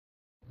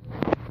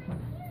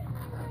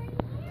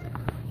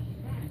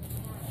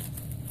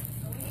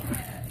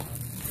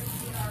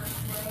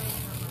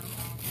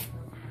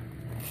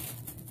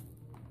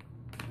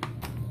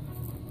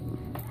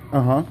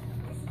Uh-huh.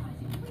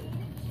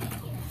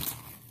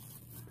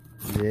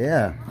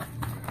 Yeah.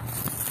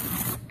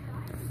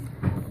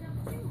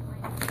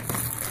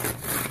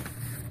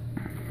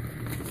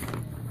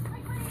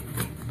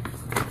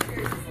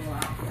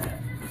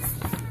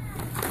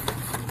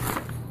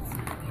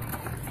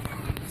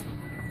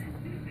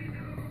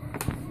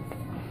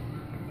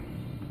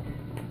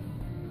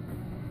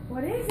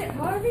 What is it,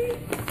 Harvey?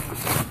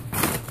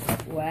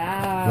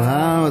 Wow.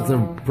 Wow, it's a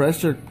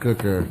pressure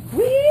cooker.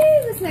 Whee!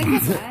 Let's make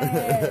it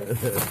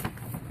fast.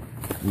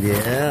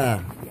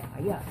 Yeah.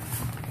 Yeah.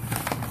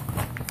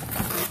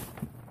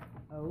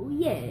 Oh,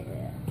 yeah.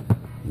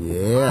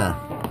 Yeah.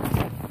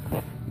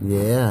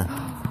 Yeah.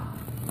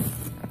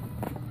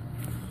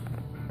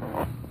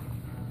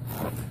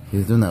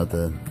 He's doing that with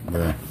the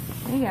There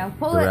you go.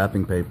 Pull it.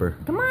 wrapping paper.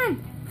 Come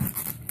on.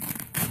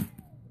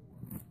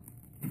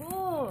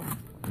 Pull.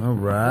 All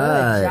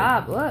right. Good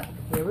job. Look.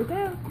 Here we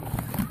go.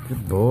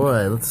 Good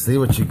boy. Let's see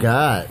what you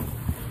got.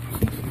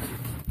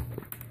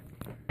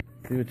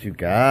 See what you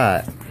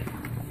got.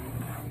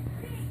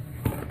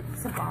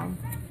 It's a bomb.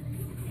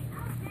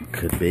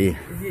 Could be.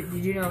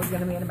 Did you know it was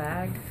going to be in a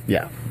bag?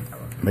 Yeah.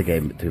 They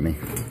gave it to me.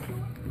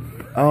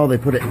 Oh, they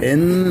put it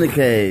in the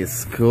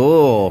case.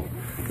 Cool.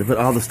 They put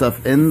all the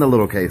stuff in the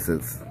little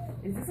cases.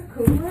 Is this a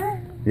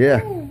cooler? Yeah.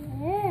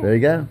 There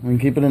you go. We can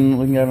keep it in.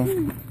 We can get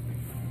them.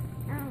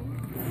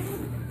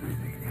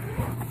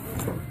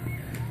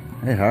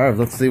 Hey, Harv,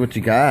 let's see what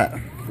you got.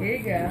 Here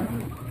you go.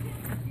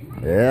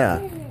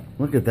 Yeah.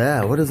 Look at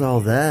that. What is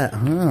all that?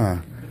 Huh?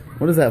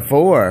 What is that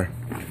for?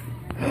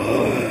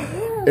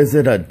 Is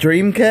it a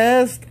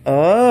Dreamcast?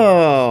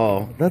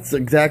 Oh, that's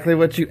exactly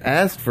what you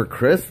asked for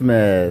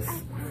Christmas.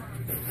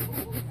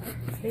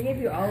 They gave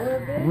you all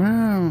of it?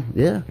 Wow.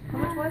 Yeah. How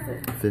much was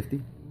it?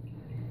 50.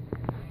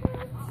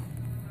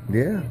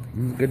 Yeah. It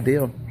was a good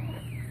deal.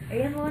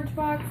 And lunch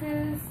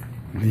boxes.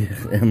 Yeah,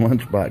 and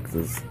lunch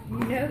boxes. You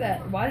know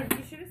that. Why did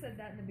you should have said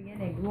that in the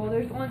beginning? Well,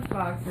 there's lunch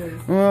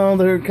boxes. Well,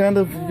 they're kind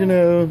of, you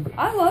know,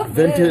 I love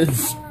vintage,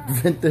 this.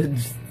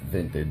 vintage.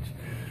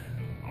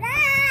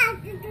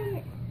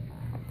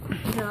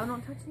 No,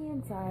 don't touch the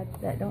inside.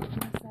 Don't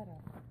mess that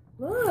up.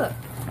 Look.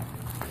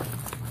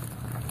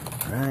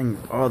 Dang.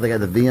 Oh, they got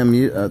the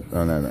VMU.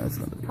 Oh, no, it's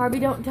not. Harvey,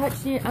 don't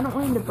touch the. I don't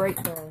want him to break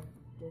the.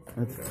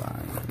 That's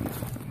fine.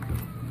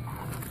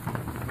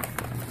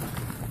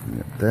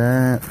 Got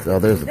that. Oh,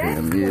 there's the That's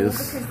cool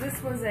VMUs. because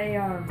this was a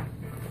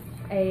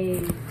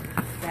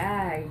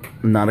bag.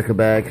 Nautica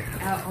bag.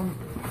 Out on.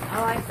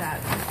 I like that.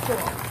 It's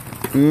cool.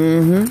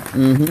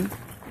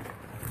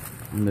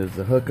 And there's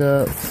the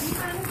hookups. Do you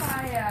mind if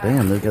I,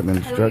 Damn, they've got the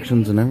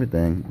instructions and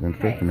everything. The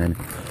instruction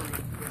manual.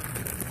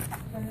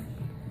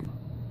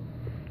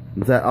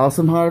 Is that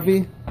awesome,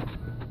 Harvey?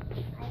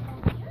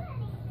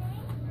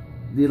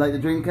 Do you like the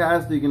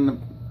Dreamcast? You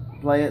can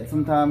play it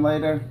sometime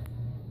later?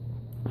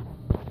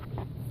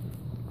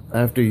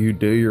 After you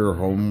do your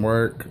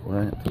homework,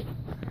 right?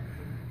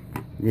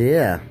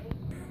 Yeah.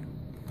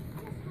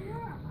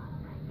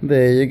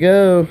 There you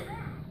go.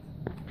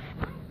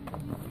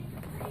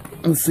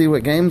 Let's see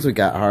what games we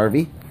got,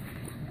 Harvey.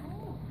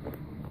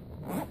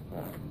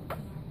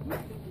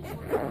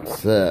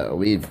 So,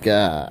 we've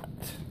got...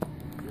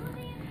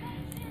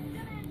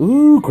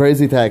 Ooh,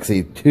 Crazy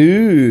Taxi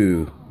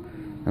 2.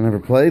 I never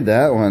played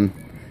that one.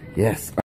 Yes.